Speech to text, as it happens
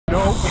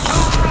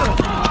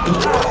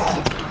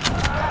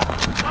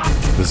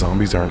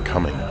zombies aren't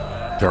coming,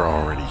 they're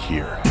already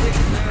here.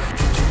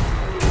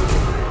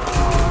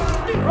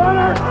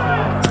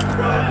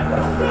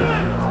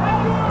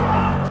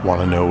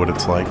 Want to know what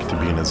it's like to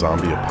be in a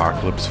zombie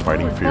apocalypse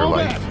fighting for your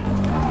life?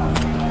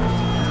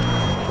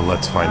 Well,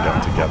 let's find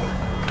out together.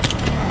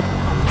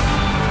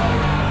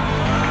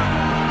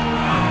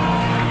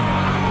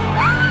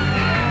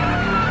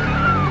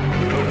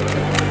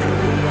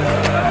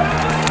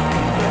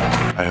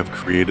 I have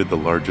created the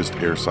largest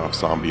airsoft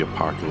zombie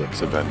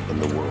apocalypse event in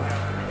the world.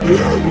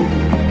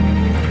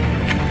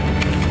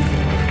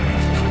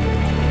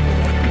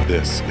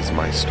 This is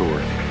my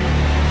story.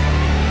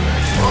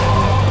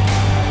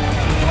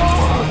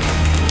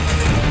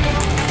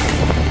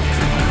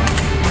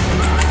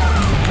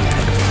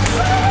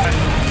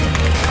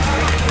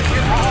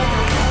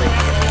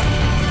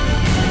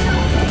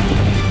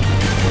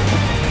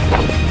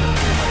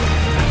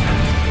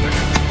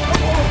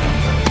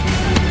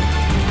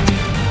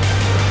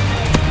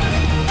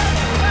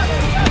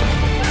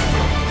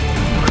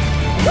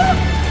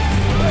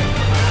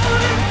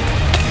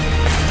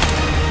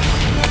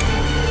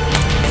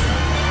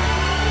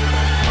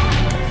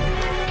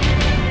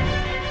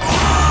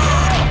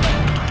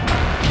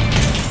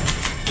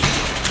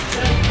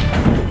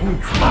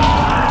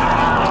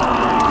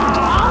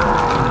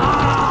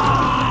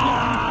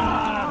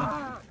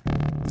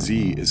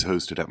 Z is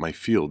hosted at my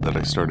field that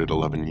I started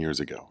 11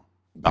 years ago,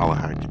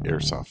 Ballahack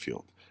Airsoft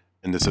Field,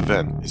 and this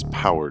event is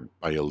powered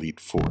by Elite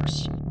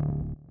Force.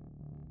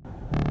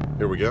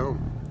 Here we go.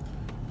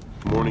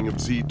 Morning of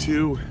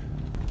Z2.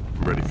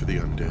 I'm ready for the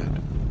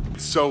undead.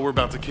 So we're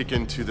about to kick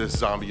into this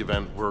zombie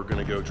event. We're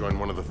gonna go join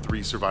one of the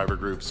 3 survivor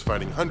groups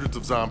fighting hundreds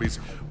of zombies.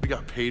 We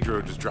got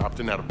Pedro just dropped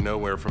in out of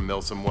nowhere from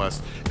Milsom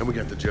West, and we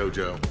got the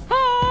JoJo.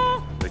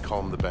 They call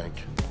him the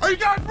Bank. Are you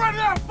guys ready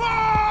to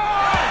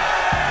fight?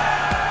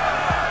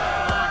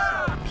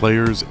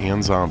 Players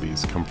and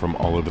zombies come from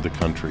all over the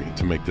country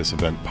to make this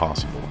event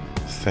possible.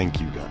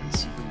 Thank you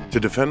guys. To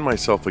defend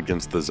myself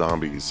against the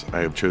zombies, I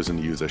have chosen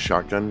to use a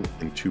shotgun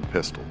and 2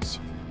 pistols.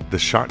 The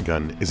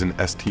shotgun is an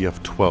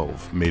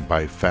STF-12 made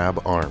by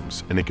Fab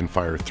Arms, and it can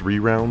fire 3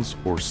 rounds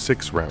or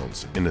 6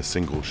 rounds in a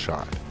single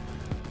shot.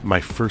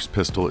 My first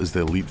pistol is the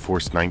Elite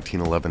Force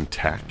 1911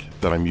 TAC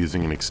that I'm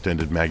using an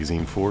extended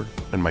magazine for,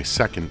 and my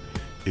second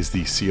is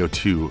the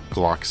CO2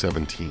 Glock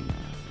 17.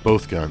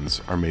 Both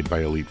guns are made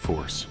by Elite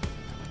Force.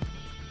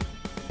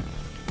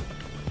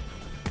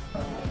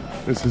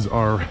 This is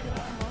our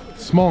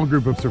small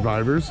group of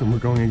survivors, and we're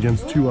going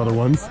against 2 other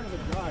ones.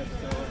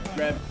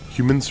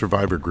 Human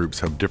survivor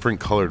groups have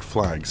different colored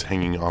flags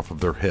hanging off of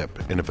their hip,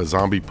 and if a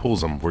zombie pulls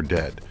them, we're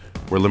dead.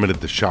 We're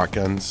limited to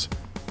shotguns,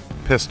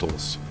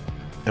 pistols,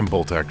 and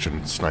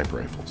bolt-action sniper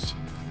rifles.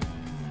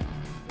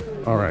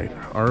 All right,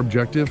 our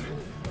objective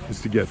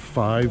is to get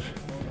 5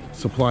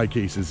 supply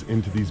cases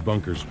into these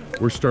bunkers.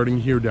 We're starting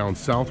here down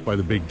south by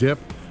the Big Dip.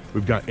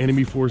 We've got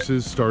enemy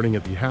forces starting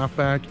at the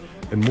halfback,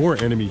 and more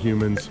enemy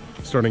humans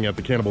starting at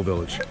the Cannibal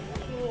Village,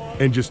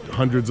 and just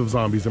hundreds of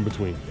zombies in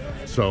between.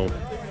 So,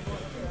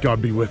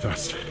 God be with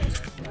us.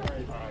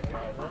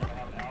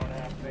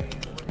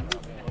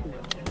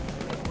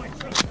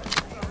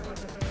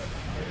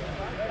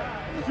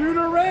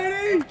 Shooter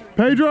ready!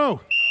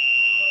 Pedro!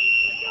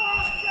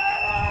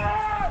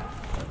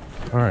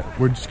 All right,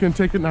 we're just gonna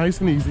take it nice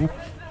and easy.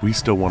 We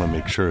still want to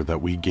make sure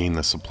that we gain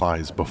the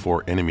supplies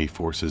before enemy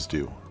forces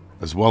do,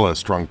 as well as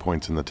strong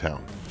points in the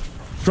town.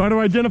 Try to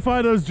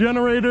identify those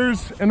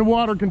generators and the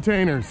water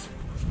containers.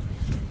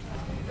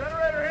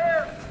 Generator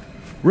here!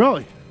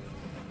 Really?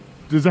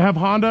 Does it have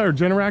Honda or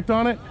Generac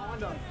on it?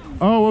 Honda.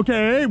 Oh,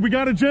 okay. Hey, we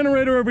got a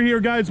generator over here,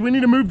 guys. We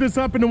need to move this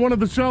up into one of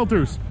the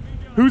shelters.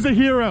 Who's a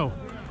hero?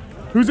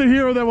 Who's a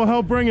hero that will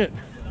help bring it?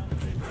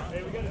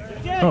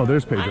 Oh,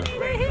 there's Pedro.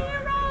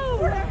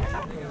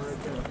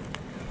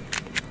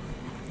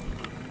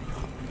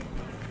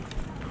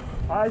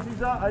 I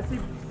see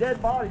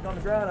dead bodies on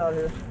the ground out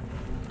here.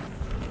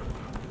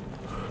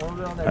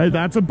 Hey,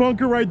 that's a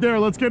bunker right there.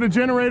 Let's get a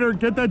generator.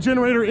 Get that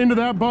generator into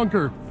that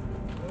bunker.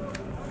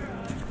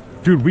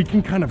 Dude, we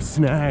can kind of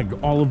snag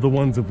all of the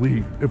ones if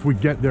we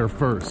get there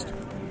first.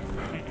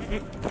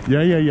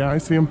 Yeah, I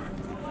see them.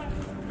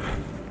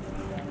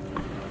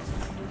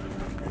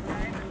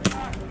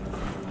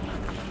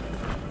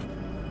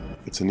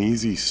 It's an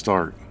easy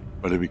start,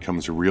 but it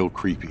becomes real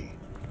creepy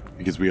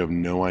because we have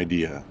no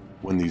idea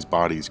when these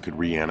bodies could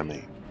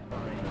reanimate.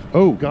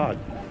 Oh God.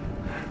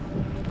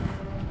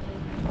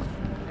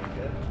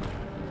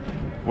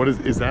 What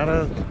is that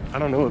I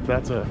don't know if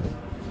that's a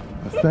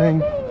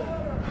thing.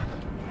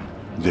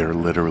 They're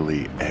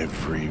literally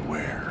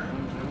everywhere.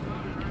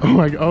 Oh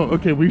my God, oh,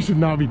 okay, we should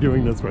not be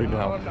doing this right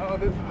now. Oh no,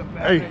 this is a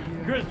bad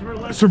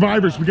Hey,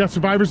 survivors, we got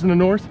survivors in the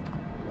north.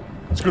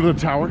 Let's go to the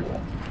tower.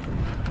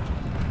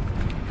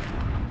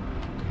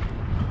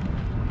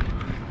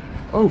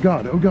 Oh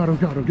God, oh God, oh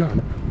God, oh God.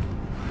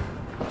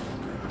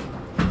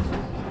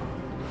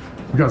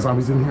 We got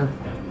zombies in here.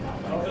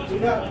 We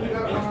got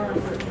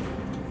one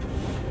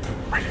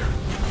Right here.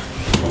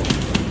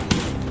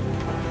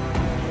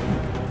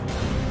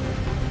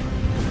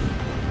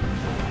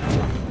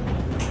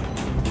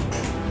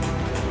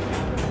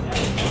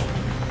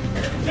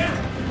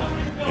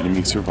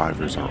 Enemy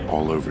survivors are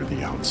all over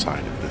the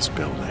outside of this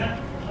building.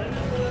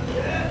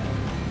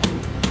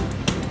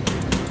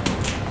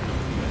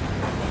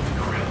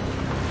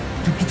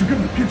 Get your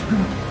gun up, get your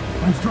gun up.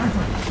 Mine's dry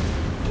fire.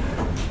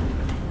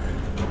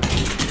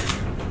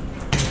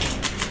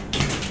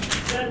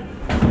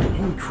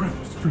 Holy crap,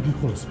 it's freaking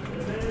close.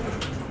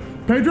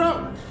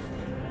 Pedro!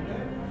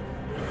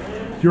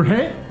 You're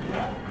hit?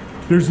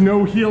 There's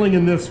no healing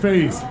in this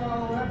phase.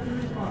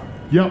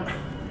 Yep.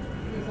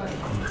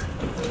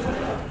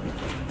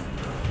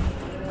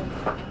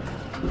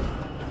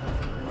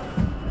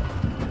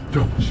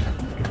 Go.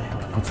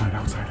 Outside,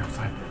 outside,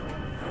 outside.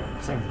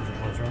 Same as the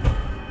close, right?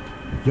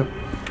 Yep.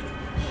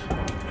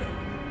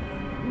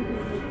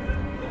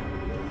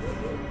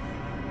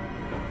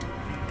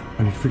 I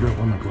need to figure out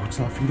why my Glock's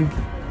not feeding.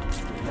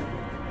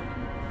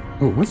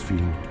 Oh, it was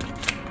feeding.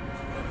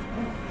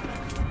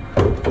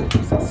 What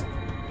is this?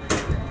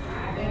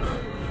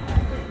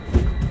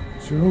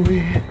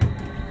 Joey.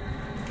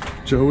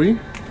 Joey?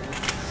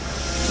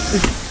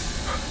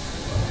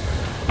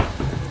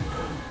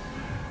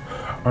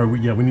 All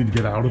right, yeah, we need to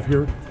get out of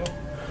here.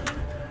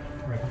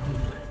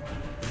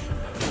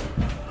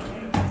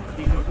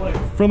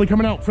 Friendly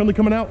coming out, friendly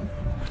coming out.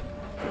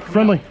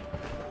 Friendly.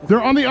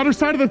 They're on the other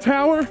side of the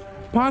tower,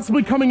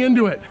 possibly coming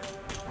into it.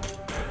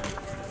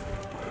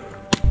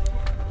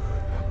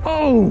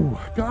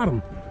 Oh, got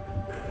him.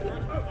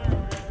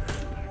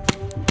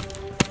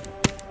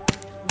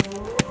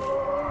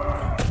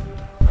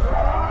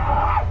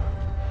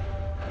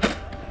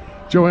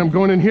 Joey, I'm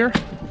going in here.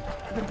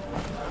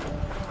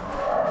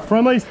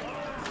 Friendlies.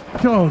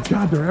 Oh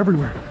God, they're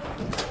everywhere.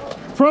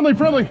 Friendly,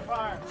 friendly,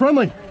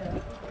 friendly.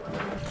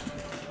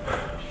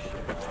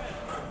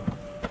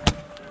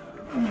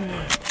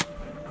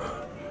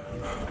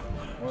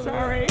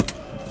 Sorry.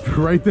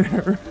 Right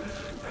there.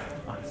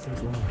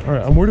 All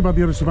right, I'm worried about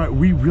the other survivor.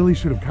 We really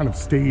should have kind of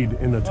stayed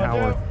in the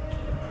tower.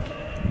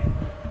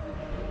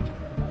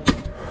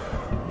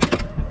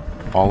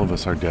 All of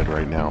us are dead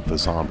right now if the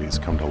zombies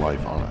come to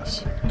life on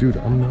us. Dude,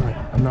 I'm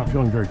not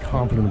feeling very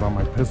confident about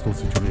my pistol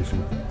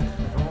situation.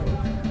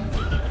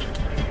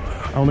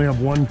 I only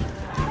have one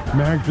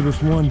mag to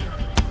this one.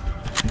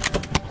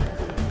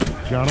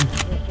 Got him.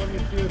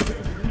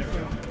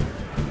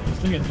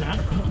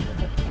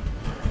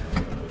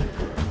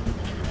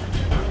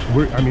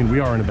 We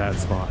are in a bad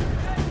spot.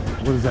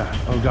 What is that?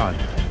 Oh God.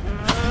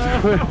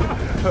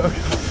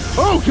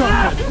 Oh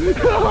God!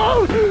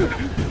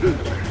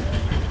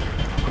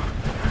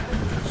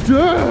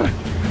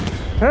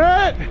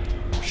 Hit!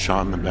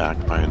 Shot in the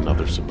back by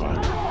another survivor.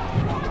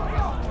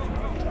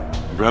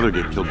 I'd rather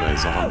get killed by a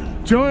zombie.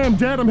 Joey, I'm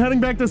dead. I'm heading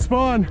back to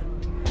spawn.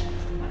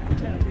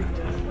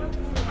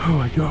 Oh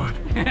my God.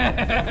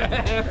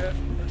 I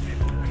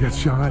got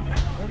shot.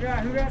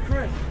 Who got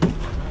Chris?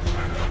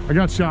 I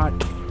got shot.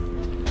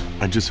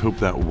 I just hope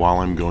that while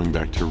I'm going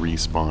back to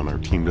respawn, our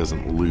team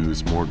doesn't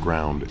lose more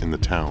ground in the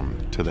town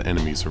to the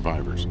enemy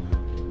survivors.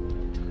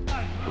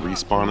 I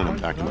respawn and I'm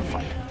back in the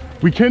fight.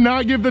 We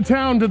cannot give the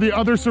town to the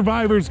other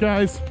survivors,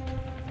 guys.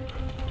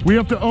 We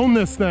have to own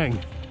this thing.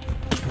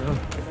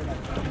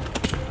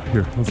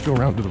 Here, let's go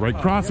around to the right.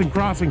 Crossing,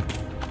 crossing.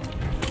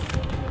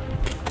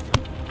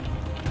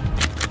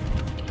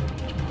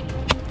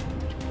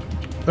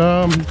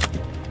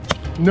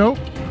 Nope.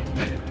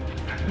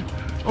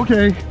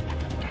 Okay.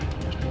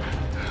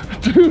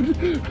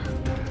 Dude,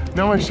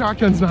 now my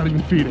shotgun's not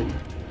even feeding.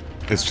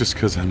 It's just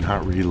because I'm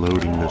not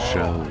reloading the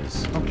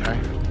shells. Okay.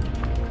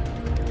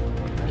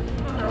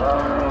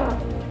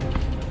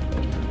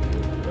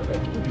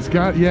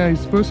 He's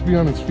supposed to be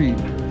on his feet. You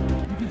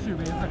can shoot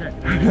me, it's okay.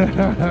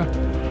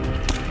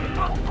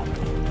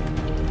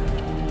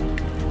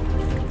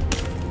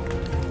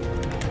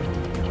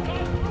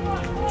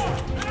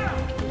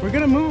 We're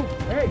gonna move.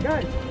 Hey,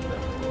 guys.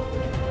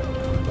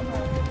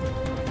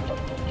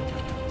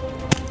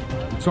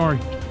 Sorry.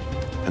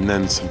 And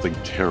then something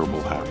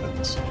terrible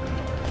happens.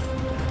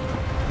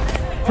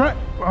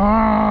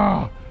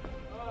 Ah!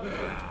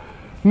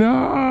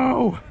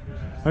 No!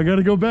 I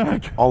gotta go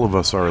back. All of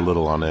us are a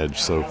little on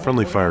edge, so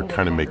friendly fire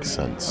kind of makes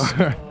sense.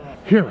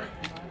 Here.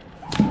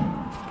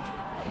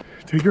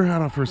 Take your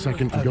hat off for a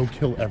second and go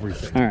kill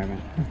everything. All right,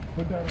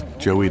 man.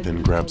 Joey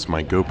then grabs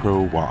my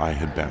GoPro while I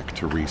head back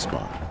to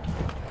respawn.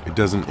 It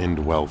doesn't end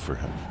well for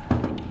him.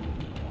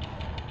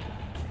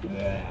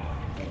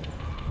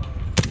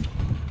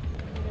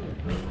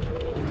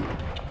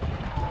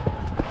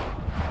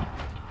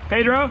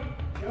 Pedro?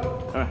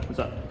 What's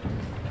up?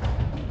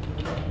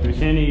 Do we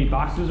see any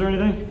boxes or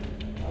anything?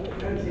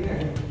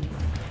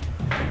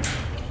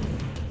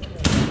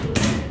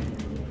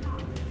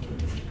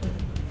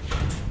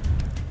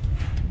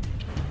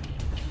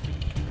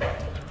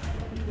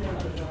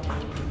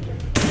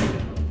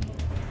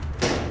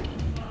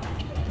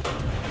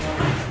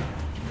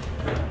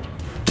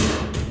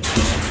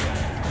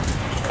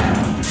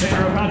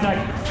 Pedro,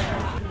 contact.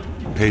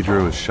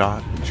 Pedro is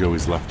shot,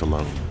 Joey's left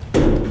alone.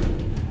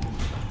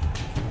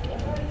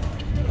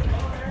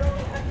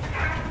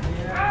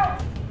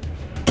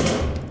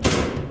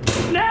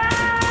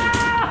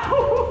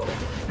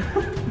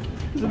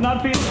 This is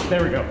not feeding.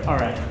 There we go. All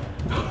right.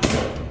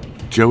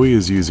 Joey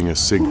is using a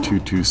SIG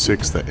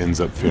 226 that ends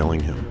up failing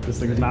him.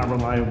 This thing is not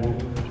reliable.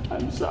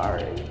 I'm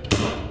sorry.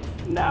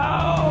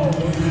 No!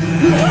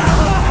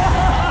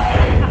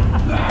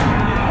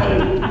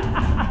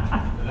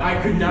 I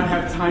could not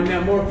have timed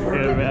that more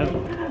perfect. Yeah,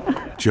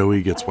 man.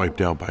 Joey gets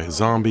wiped out by a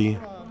zombie,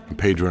 and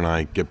Pedro and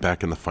I get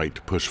back in the fight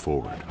to push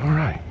forward. All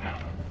right.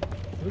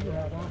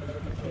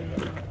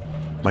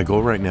 My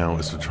goal right now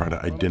is to try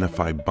to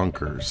identify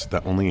bunkers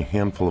that only a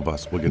handful of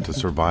us will get to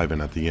survive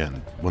in at the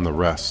end, when the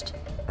rest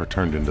are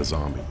turned into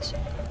zombies.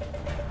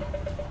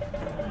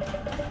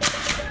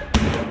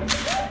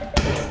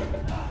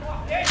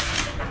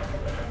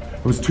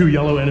 Those 2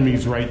 yellow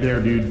enemies right there,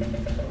 dude.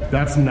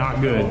 That's not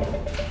good.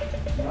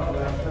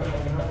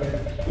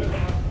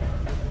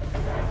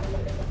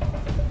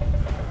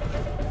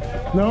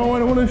 No, I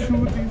don't want to shoot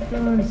with these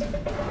guys.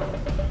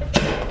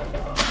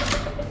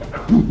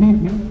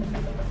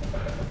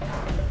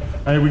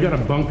 Hey, we got a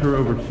bunker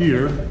over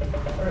here.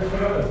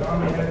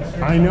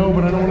 I know,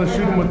 but I don't want to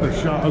shoot him with the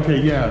shot.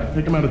 Okay, yeah,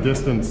 take him out of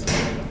distance.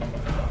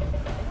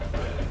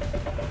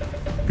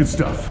 Good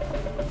stuff.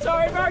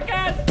 Sorry,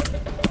 Marcus!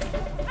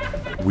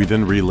 We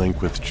then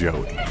relink with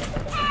Joey.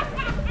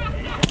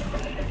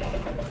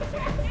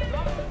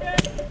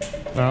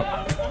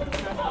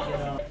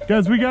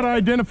 Guys, we gotta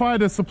identify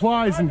the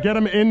supplies and get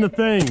them in the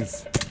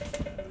things.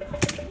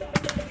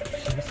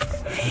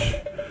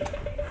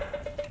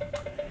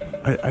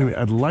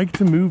 I'd like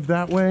to move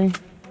that way.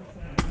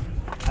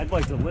 I'd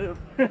like to live.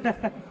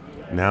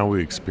 Now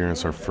we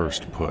experience our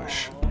first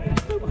push.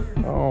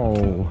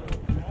 Oh.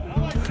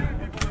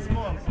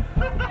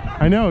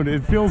 I know,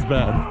 it feels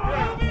bad.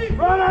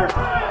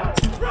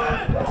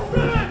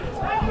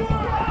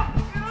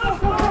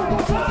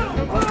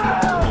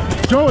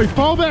 Joey,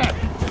 fall back!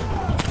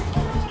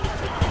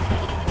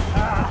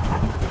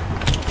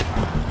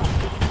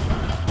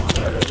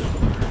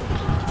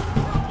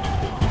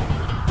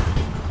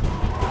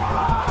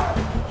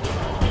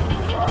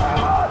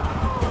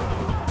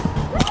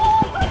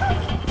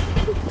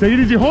 Take it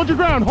easy, hold your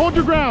ground, hold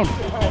your ground!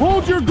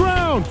 Hold your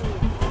ground!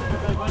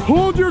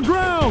 Hold your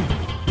ground!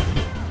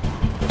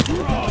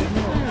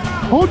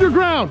 Hold your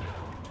ground!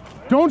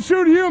 Don't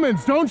shoot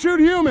humans, don't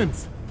shoot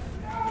humans!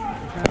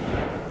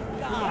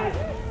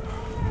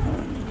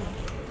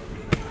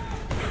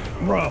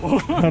 Bro.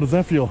 How does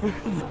that feel?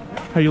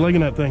 How you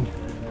liking that thing?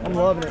 I'm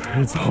loving it.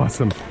 It's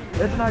awesome.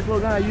 It's a nice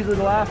little gun. I usually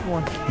the last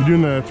one. You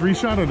doing the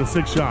 3-shot or the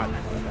 6-shot?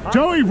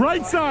 Joey,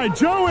 right side,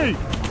 Joey!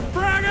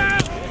 Frag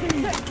it!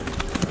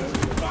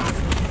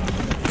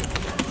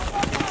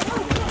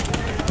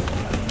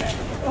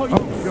 Oh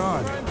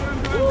God.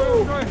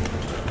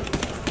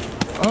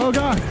 Oh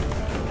God.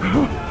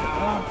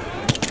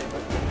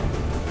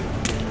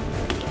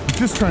 He's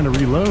just trying to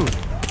reload.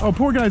 Oh,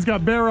 poor guy's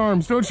got bare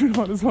arms. Don't shoot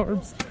him on his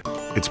arms.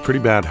 It's pretty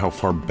bad how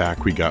far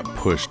back we got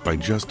pushed by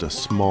just a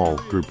small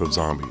group of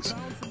zombies.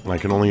 And I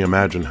can only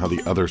imagine how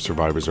the other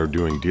survivors are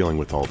doing dealing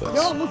with all this.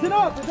 Yo, listen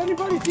up. Does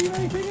anybody see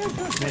anything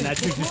interesting? Man, that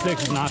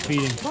 226 is not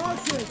feeding.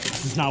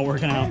 It's not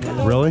working out.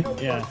 Really?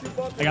 Yeah.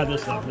 I got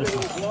this though. This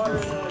is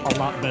a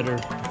lot better.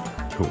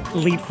 Cool.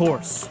 Elite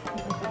Force.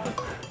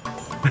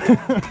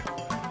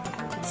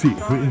 See,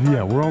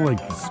 yeah, we're all like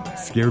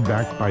scared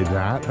back by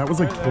that. That was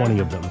like 20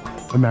 of them.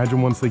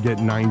 Imagine once they get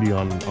 90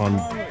 on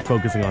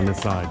focusing on this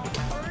side.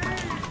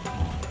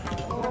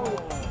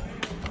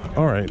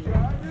 All right.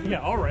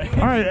 Yeah, all right.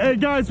 All right, hey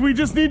guys, we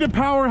just need to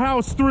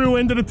powerhouse through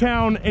into the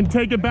town and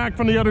take it back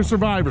from the other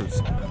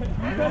survivors.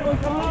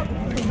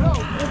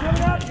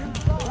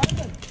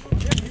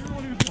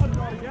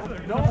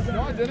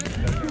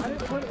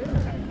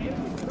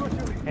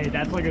 Hey,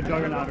 that's like a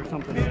juggernaut or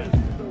something.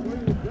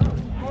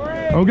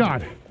 Oh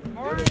God.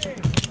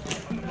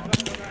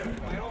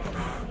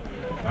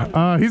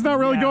 He's not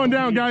really going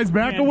down, guys.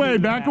 Back away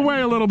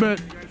a little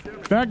bit.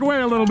 Back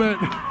away a little bit.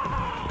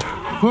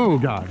 Oh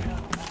God.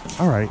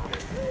 All right.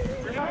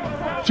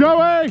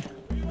 Joey!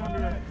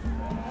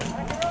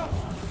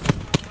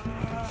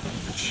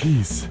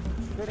 Jeez.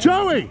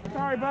 Joey!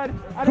 Sorry, bud.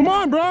 Come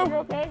on, bro! You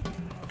okay?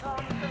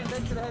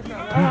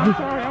 I'm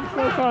sorry. I'm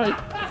so sorry.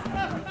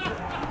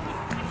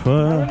 I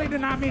really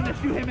did not mean to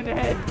shoot him in the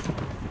head.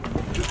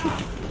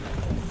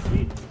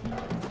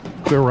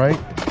 They're right.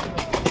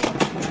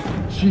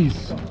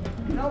 Jeez.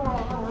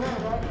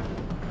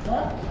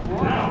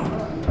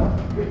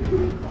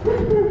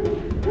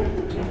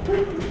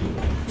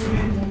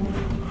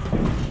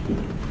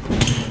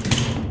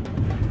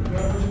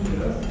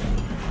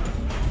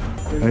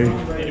 Hey.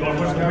 Hey, you want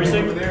to push the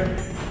precinct?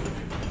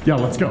 Yeah,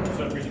 let's go.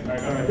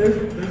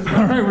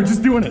 All right, we're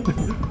just doing it.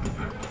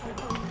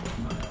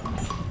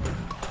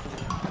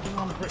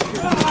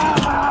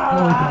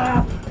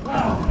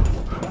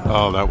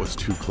 Oh, that was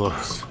too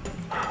close.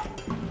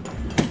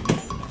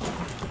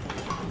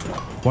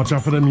 Watch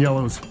out for them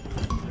yellows.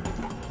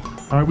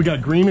 All right, we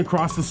got green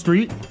across the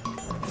street.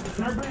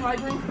 Can I bring light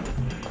green?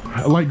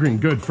 Light green,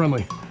 good,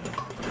 friendly.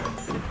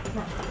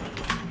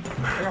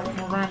 I got one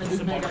more round in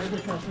this bag.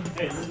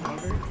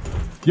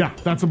 Yeah,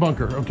 that's a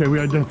bunker. Okay, we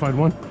identified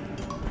one.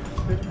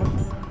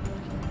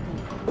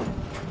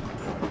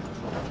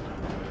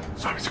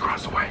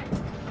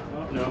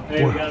 No.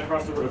 Hey, we got it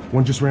across the road.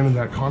 One just ran into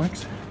that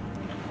Connex.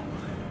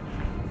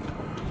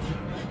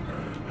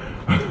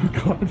 Oh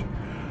God.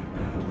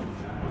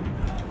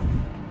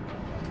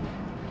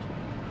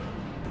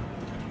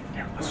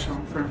 Here, let's show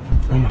him.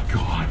 Oh my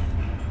God.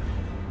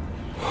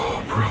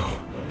 Oh, bro.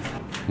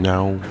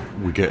 Now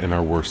we get in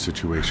our worst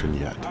situation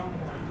yet.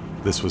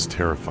 This was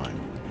terrifying.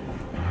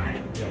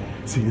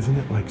 See, isn't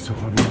it like so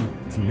obvious?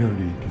 It's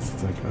nerdy because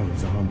it's like, oh,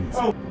 zombies.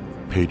 Oh.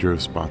 Pedro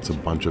spots a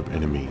bunch of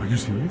enemy Are you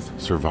serious?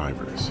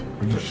 survivors.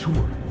 Are you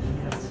sure?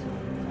 Yes.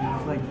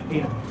 It's like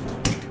 8 of them.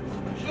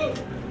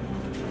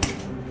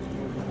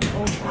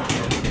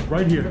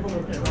 Right here.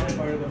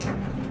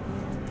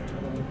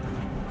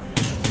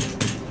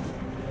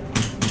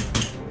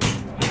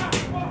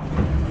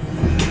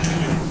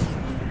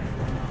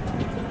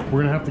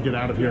 We're gonna have to get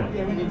out of here.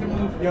 Yeah, we need to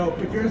move. Yo,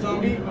 if you're a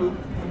zombie, move.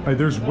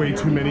 There's way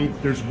too many.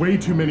 There's way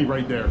too many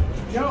right there.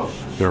 Yo.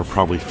 There are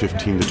probably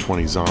 15 to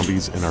 20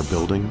 zombies in our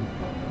building,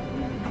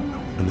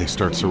 and they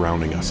start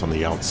surrounding us on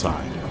the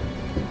outside.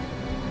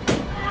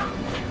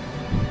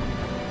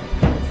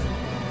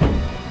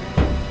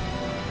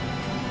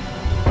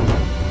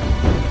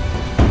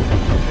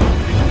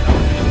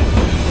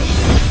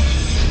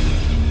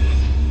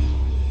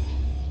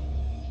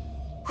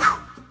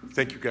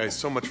 Thank you guys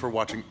so much for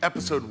watching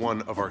episode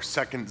 1 of our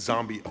second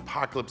zombie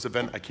apocalypse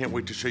event. I can't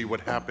wait to show you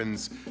what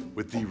happens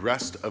with the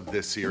rest of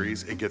this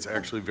series. It gets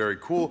actually very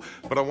cool,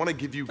 but I want to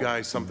give you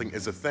guys something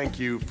as a thank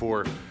you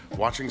for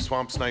watching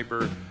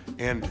Swampsniper,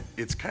 and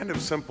it's kind of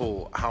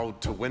simple how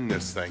to win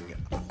this thing.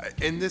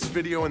 In this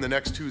video and the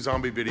next 2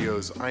 zombie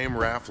videos, I am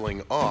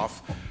raffling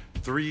off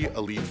 3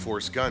 Elite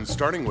Force guns,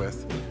 starting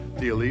with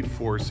the Elite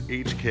Force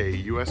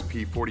HK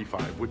USP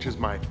 45, which is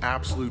my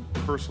absolute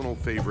personal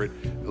favorite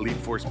Elite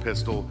Force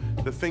pistol.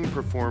 The thing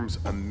performs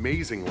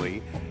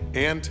amazingly,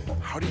 and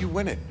how do you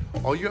win it?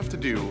 All you have to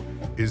do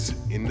is,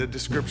 in the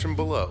description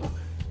below,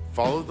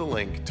 follow the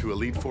link to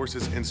Elite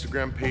Force's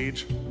Instagram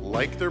page,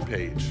 like their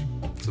page,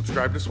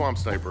 subscribe to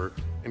Swampsniper,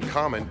 and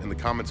comment in the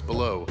comments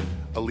below,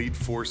 Elite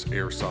Force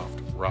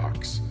Airsoft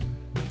rocks.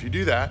 If you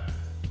do that,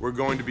 we're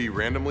going to be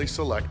randomly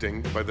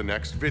selecting by the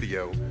next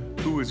video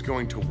who is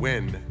going to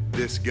win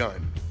this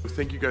gun.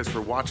 Thank you guys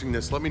for watching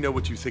this. Let me know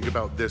what you think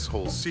about this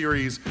whole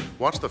series.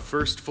 Watch the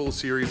first full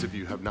series if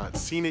you have not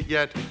seen it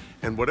yet.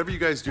 And whatever you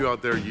guys do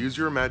out there, use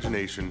your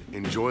imagination,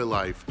 enjoy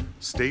life,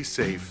 stay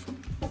safe,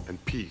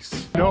 and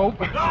peace. Nope.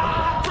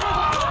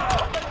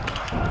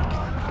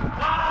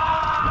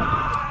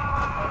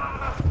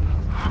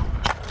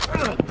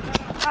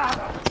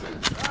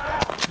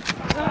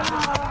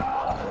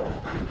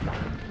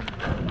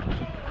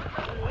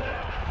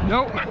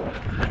 Nope.